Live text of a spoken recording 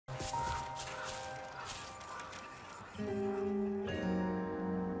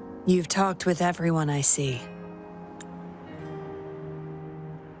You've talked with everyone I see.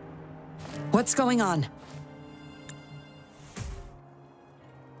 What's going on?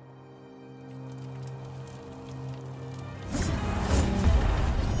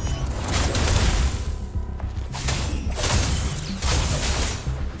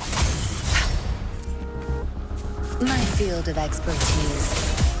 My field of expertise.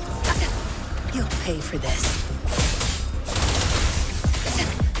 You'll pay for this.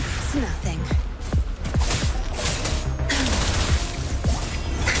 It's nothing.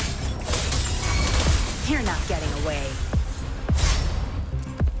 You're not getting away.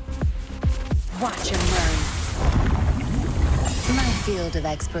 Watch and learn. My field of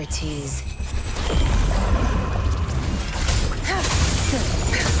expertise.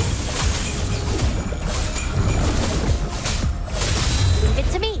 Leave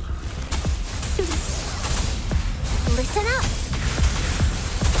it to me. Listen up.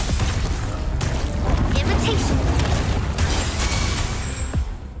 Invitation.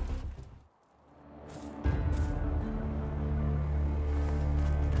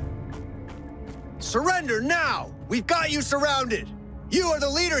 Surrender now! We've got you surrounded! You are the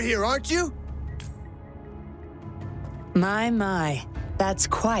leader here, aren't you? My. That's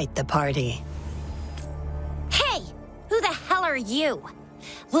quite the party. Hey! Who the hell are you?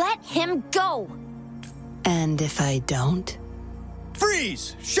 Let him go! And if I don't?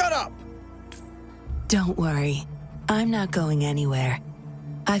 Freeze! Shut up! Don't worry. I'm not going anywhere.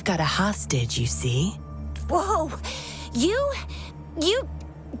 I've got a hostage, you see? Whoa! You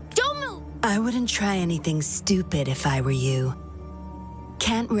don't move! I wouldn't try anything stupid if I were you.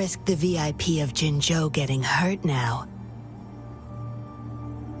 Can't risk the VIP of Jinzhou getting hurt now.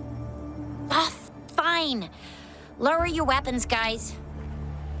 Ah, fine. Lower your weapons, guys.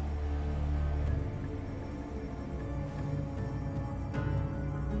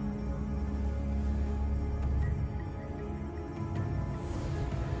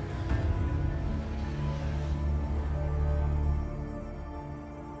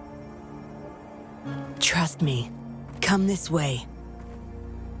 Trust me. Come this way.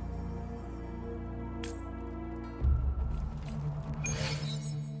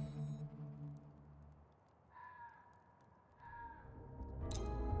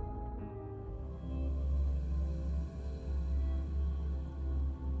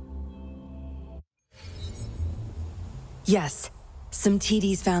 Yes. Some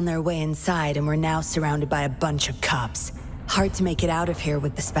TDs found their way inside and we're now surrounded by a bunch of cops. Hard to make it out of here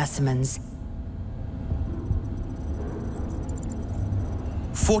with the specimens.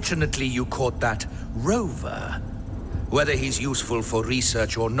 Fortunately, you caught that Rover. Whether he's useful for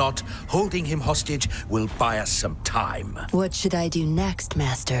research or not, holding him hostage will buy us some time. What should I do next,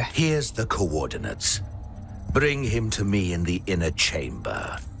 Master? Here's the coordinates. Bring him to me in the inner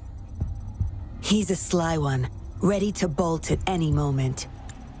chamber. He's a sly one, ready to bolt at any moment.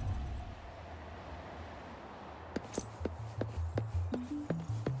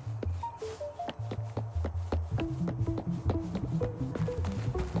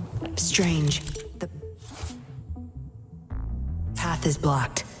 Strange. The path is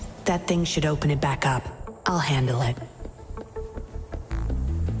blocked. That thing should open it back up. I'll handle it.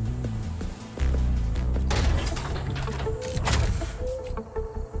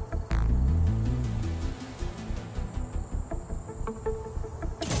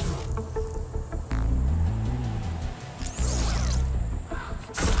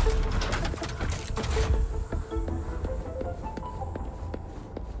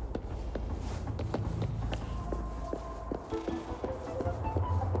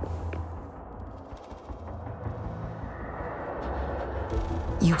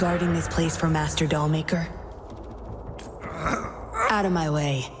 You guarding this place for Master Dollmaker? Out of my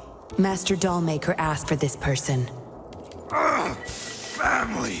way. Master Dollmaker asked for this person.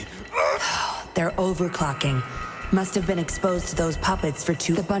 Family! They're overclocking. Must have been exposed to those puppets for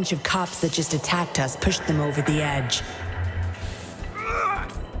The bunch of cops that just attacked us pushed them over the edge.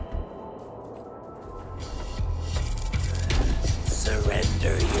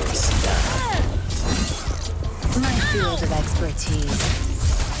 Surrender your stuff. My field of expertise.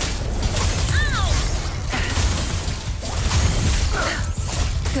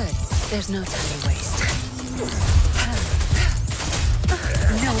 Good. There's no time to waste.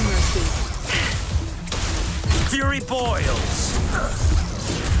 No mercy. Fury boils.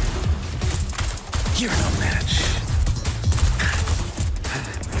 You're no match.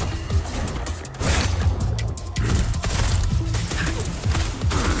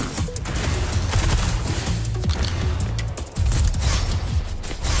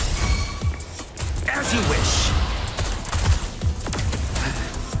 As you wish.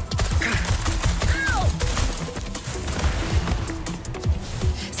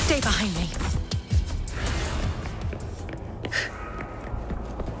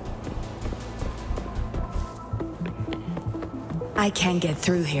 I can't get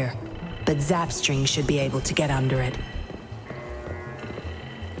through here, but Zapstring should be able to get under it.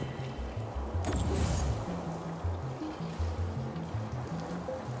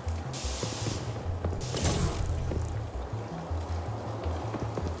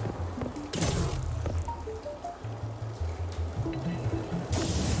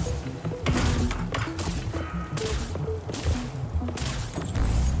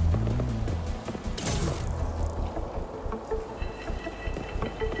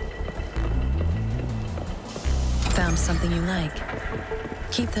 Found something you like.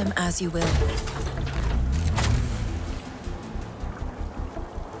 Keep them as you will.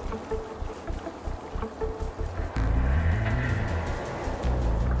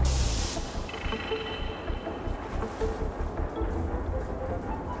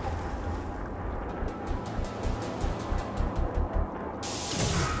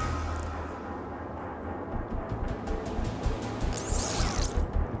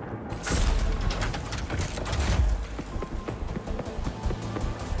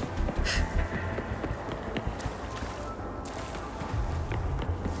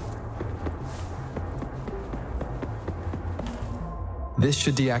 This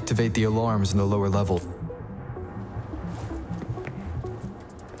should deactivate the alarms in the lower level. A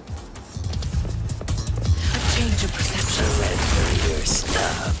change of perception. Surrender your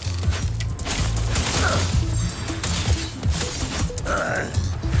stuff.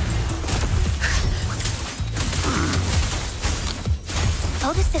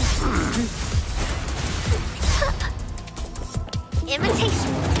 Photosynthesis.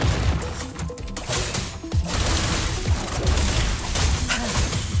 Imitation.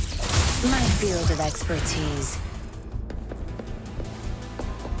 My field of expertise.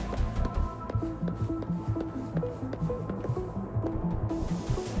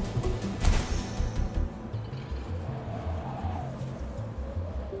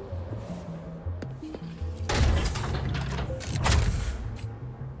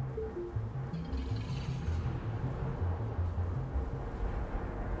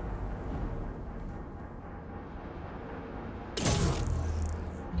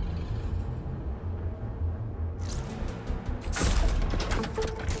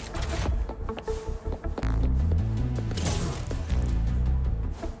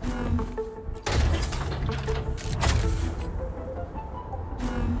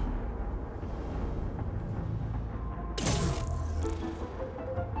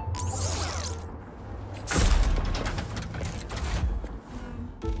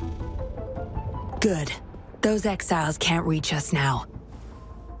 Good. Those exiles can't reach us now.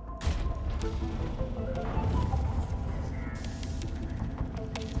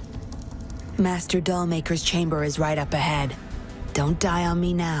 Master Dollmaker's chamber is right up ahead. Don't die on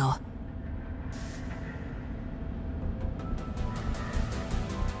me now.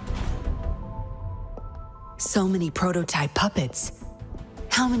 So many prototype puppets.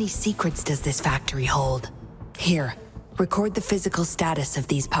 How many secrets does this factory hold? Here, record the physical status of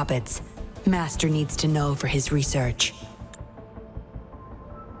these puppets. Master needs to know for his research.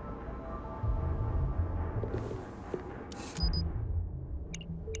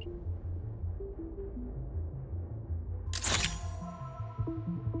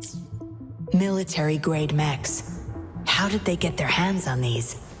 Military-grade mechs. How did they get their hands on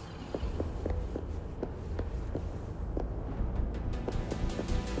these?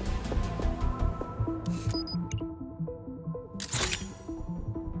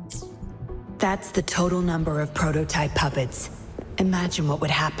 That's the total number of prototype puppets. Imagine what would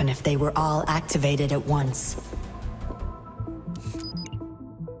happen if they were all activated at once.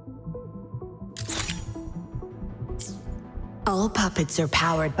 All puppets are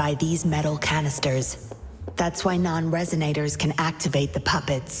powered by these metal canisters. That's why non-resonators can activate the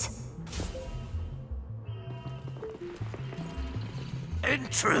puppets.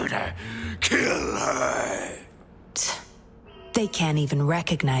 Intruder! Kill her! They can't even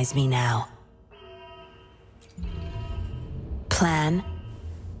recognize me now. Plan?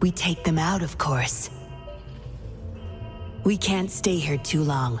 We take them out, of course. We can't stay here too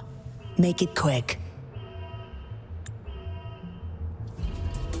long. Make it quick.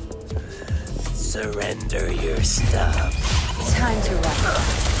 Surrender your stuff. Time to run.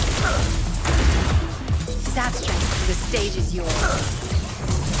 Zapstring, the stage is yours.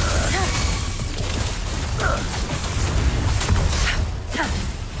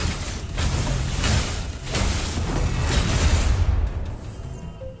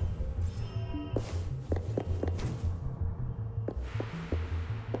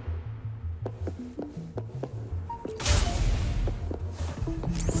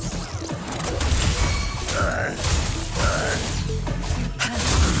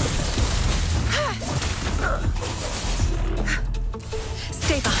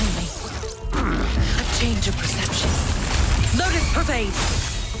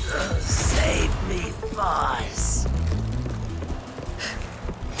 Save me, boss.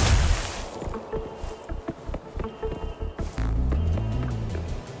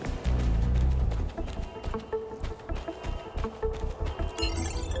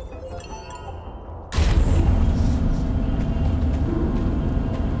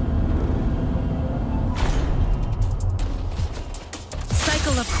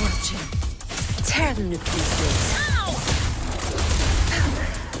 Cycle approaching. Tear them to pieces.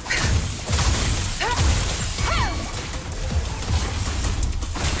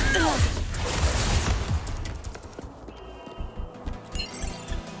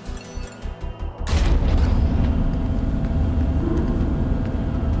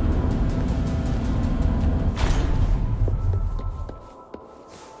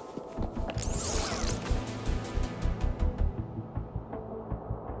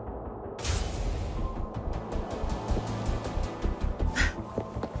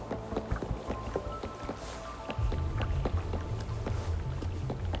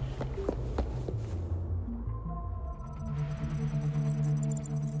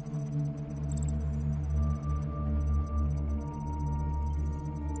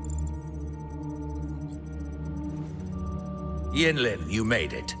 Yinlin, you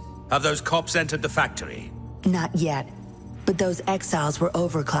made it. Have those cops entered the factory? Not yet, but those exiles were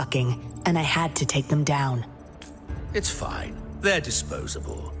overclocking, and I had to take them down. It's fine. They're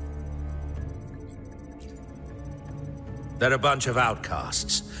disposable. They're a bunch of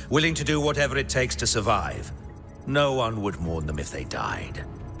outcasts, willing to do whatever it takes to survive. No one would mourn them if they died.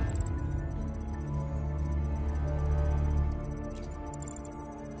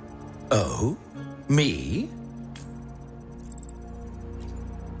 Oh? Me?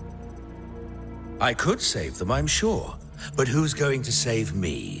 I could save them, I'm sure. But who's going to save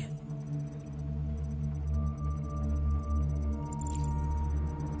me?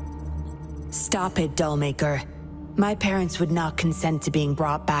 Stop it, Dollmaker. My parents would not consent to being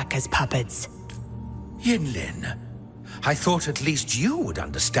brought back as puppets. Yinlin, I thought at least you would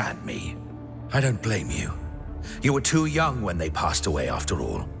understand me. I don't blame you. You were too young when they passed away, after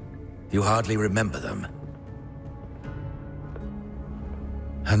all. You hardly remember them.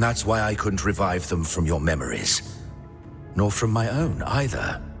 And that's why I couldn't revive them from your memories. Nor from my own,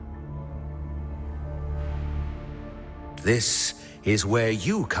 either. This is where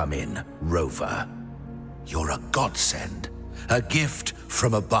you come in, Rover. You're a godsend. A gift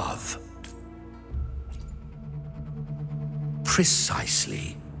from above.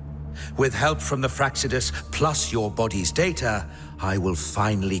 Precisely. With help from the Fractsidus, plus your body's data, I will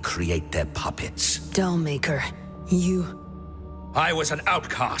finally create their puppets. Dollmaker, you... I was an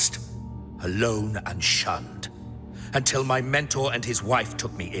outcast, alone and shunned, until my mentor and his wife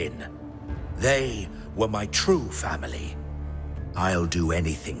took me in. They were my true family. I'll do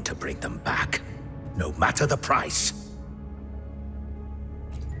anything to bring them back, no matter the price.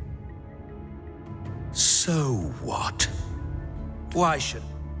 So what? Why should...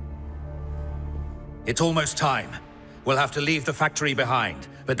 It's almost time. We'll have to leave the factory behind,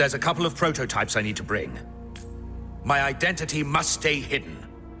 but there's a couple of prototypes I need to bring. My identity must stay hidden.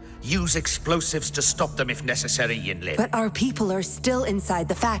 Use explosives to stop them if necessary, Yinlin. But our people are still inside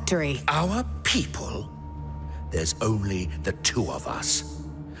the factory. Our people? There's only the two of us.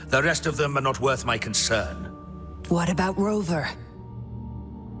 The rest of them are not worth my concern. What about Rover?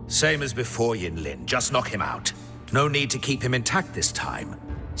 Same as before, Yinlin. Just knock him out. No need to keep him intact this time.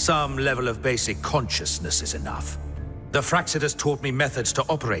 Some level of basic consciousness is enough. The Fractsidus taught me methods to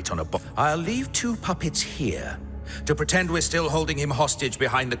operate on a bot. I'll leave two puppets here to pretend we're still holding him hostage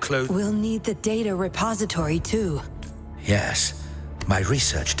behind the closed... We'll need the data repository, too. Yes, my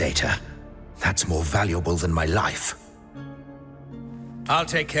research data. That's more valuable than my life. I'll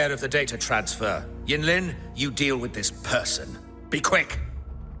take care of the data transfer. Yinlin, you deal with this person. Be quick!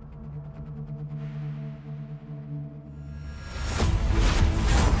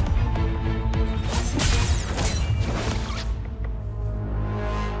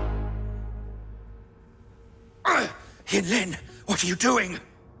 Yinlin, what are you doing?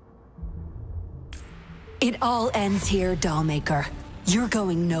 It all ends here, Dollmaker. You're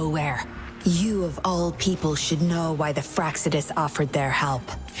going nowhere. You of all people should know why the Fractsidus offered their help.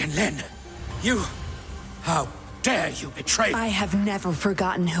 Yinlin, you... How dare you betray... I have never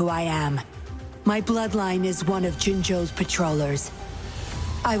forgotten who I am. My bloodline is one of Jinzhou's patrollers.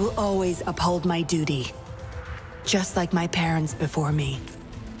 I will always uphold my duty. Just like my parents before me.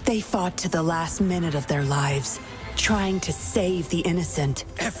 They fought to the last minute of their lives, trying to save the innocent.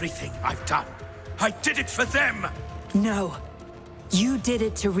 Everything I've done, I did it for them! No. You did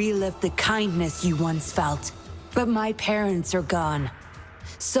it to relive the kindness you once felt. But my parents are gone.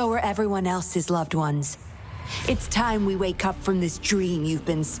 So are everyone else's loved ones. It's time we wake up from this dream you've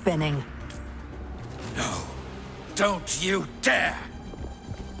been spinning. No, don't you dare!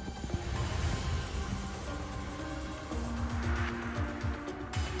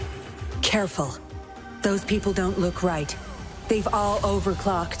 Careful. Those people don't look right. They've all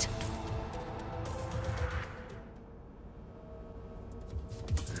overclocked.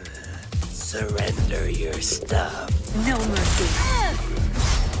 Surrender your stuff. No mercy.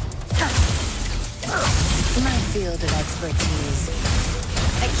 My field of expertise.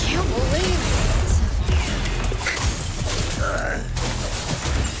 I can't believe it.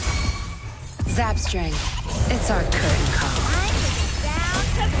 Zapstring. It's our curtain call.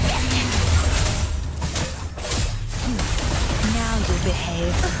 Now you'll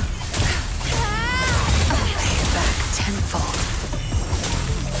behave. I'll pay it back tenfold.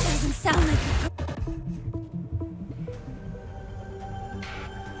 Doesn't sound like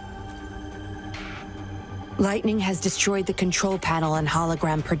Lightning has destroyed the control panel and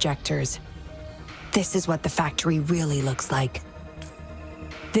hologram projectors. This is what the factory really looks like.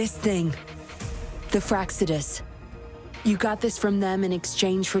 This thing, the Fractsidus. You got this from them in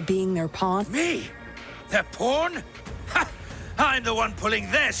exchange for being their pawn? Me? Their pawn? Ha! I'm the one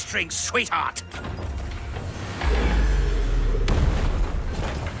pulling their strings, sweetheart!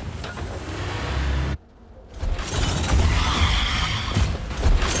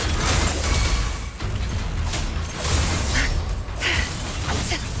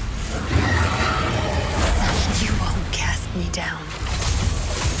 You won't cast me down.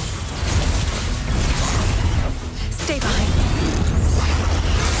 Stay behind me.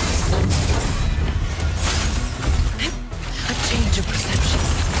 A change of perception.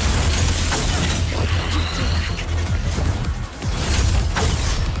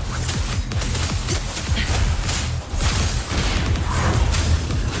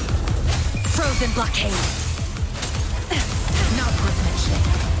 Frozen blockade. Not worth mentioning.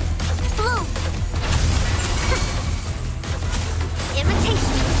 blue.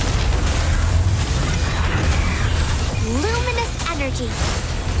 Imitation. Luminous energy.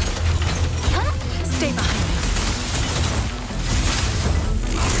 Huh? Stay behind me.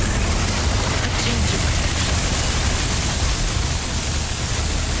 A change of perception.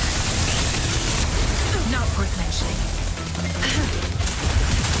 Not worth mentioning.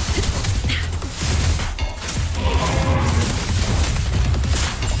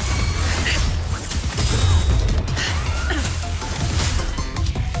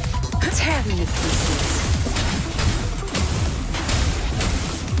 Tear me to pieces.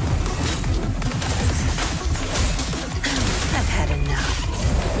 I've had enough.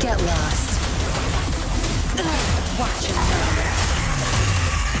 Get lost. Watch and learn.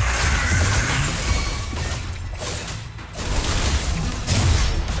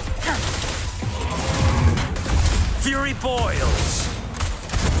 Fury boils.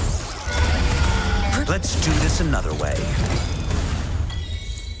 Let's do this another way.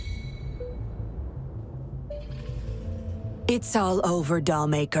 It's all over,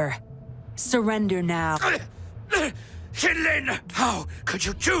 Dollmaker. Surrender now. Jinlin! How could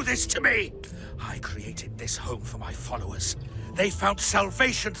you do this to me? I created this home for my followers. They found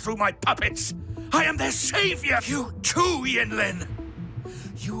salvation through my puppets. I am their savior! You too, Yinlin!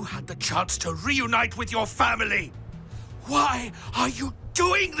 You had the chance to reunite with your family. Why are you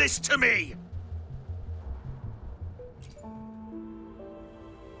doing this to me?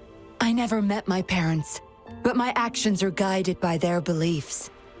 I never met my parents, but my actions are guided by their beliefs.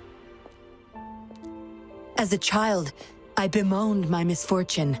 As a child, I bemoaned my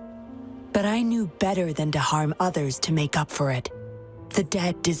misfortune, but I knew better than to harm others to make up for it. The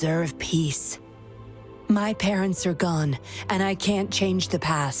dead deserve peace. My parents are gone, and I can't change the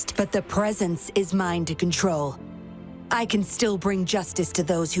past, but the present is mine to control. I can still bring justice to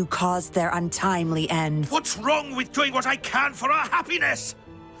those who caused their untimely end. What's wrong with doing what I can for our happiness?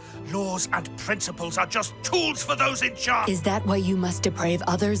 Laws and principles are just tools for those in charge. Is that why you must deprive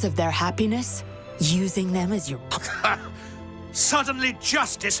others of their happiness? Using them as your... Suddenly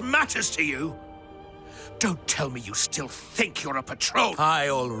justice matters to you? Don't tell me you still think you're a patrol. I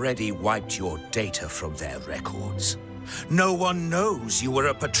already wiped your data from their records. No one knows you were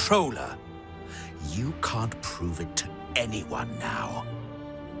a patroller. You can't prove it to anyone now.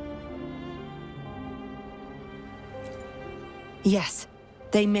 Yes,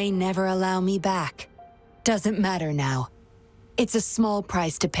 they may never allow me back. Doesn't matter now. It's a small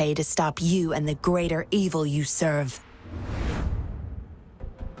price to pay to stop you and the greater evil you serve.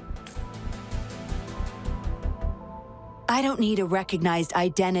 I don't need a recognized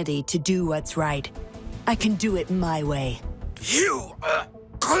identity to do what's right. I can do it my way. You...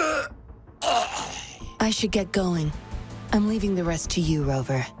 I should get going. I'm leaving the rest to you,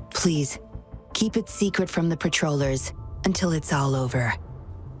 Rover. Please, keep it secret from the patrollers until it's all over.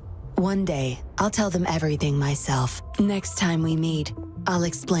 One day, I'll tell them everything myself. Next time we meet, I'll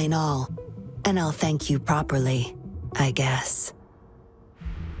explain all. And I'll thank you properly, I guess.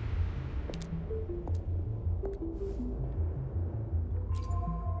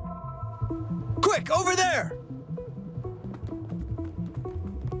 Quick, over there!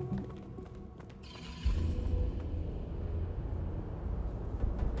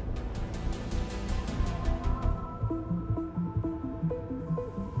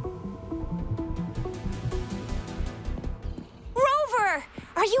 Rover!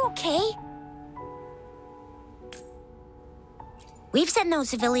 Are you okay? We've sent those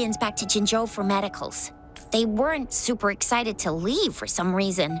civilians back to Jinzhou for medicals. They weren't super excited to leave for some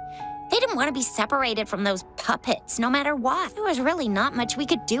reason. They didn't want to be separated from those puppets, no matter what. There was really not much we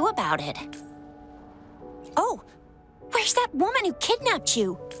could do about it. Oh, where's that woman who kidnapped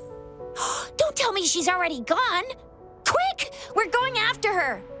you? Don't tell me she's already gone. Quick, we're going after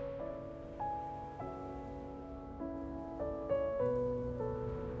her.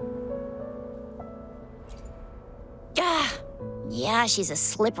 Yeah, she's a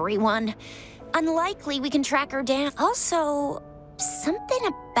slippery one. Unlikely we can track her down. Also, something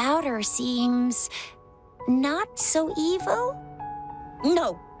about her seems not so evil?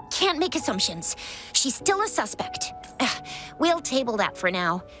 No, can't make assumptions. She's still a suspect. We'll table that for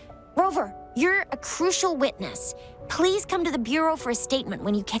now. Rover, you're a crucial witness. Please come to the Bureau for a statement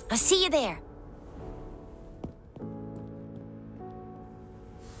when you can. I'll see you there.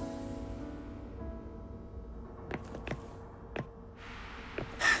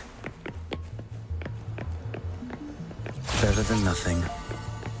 Better than nothing.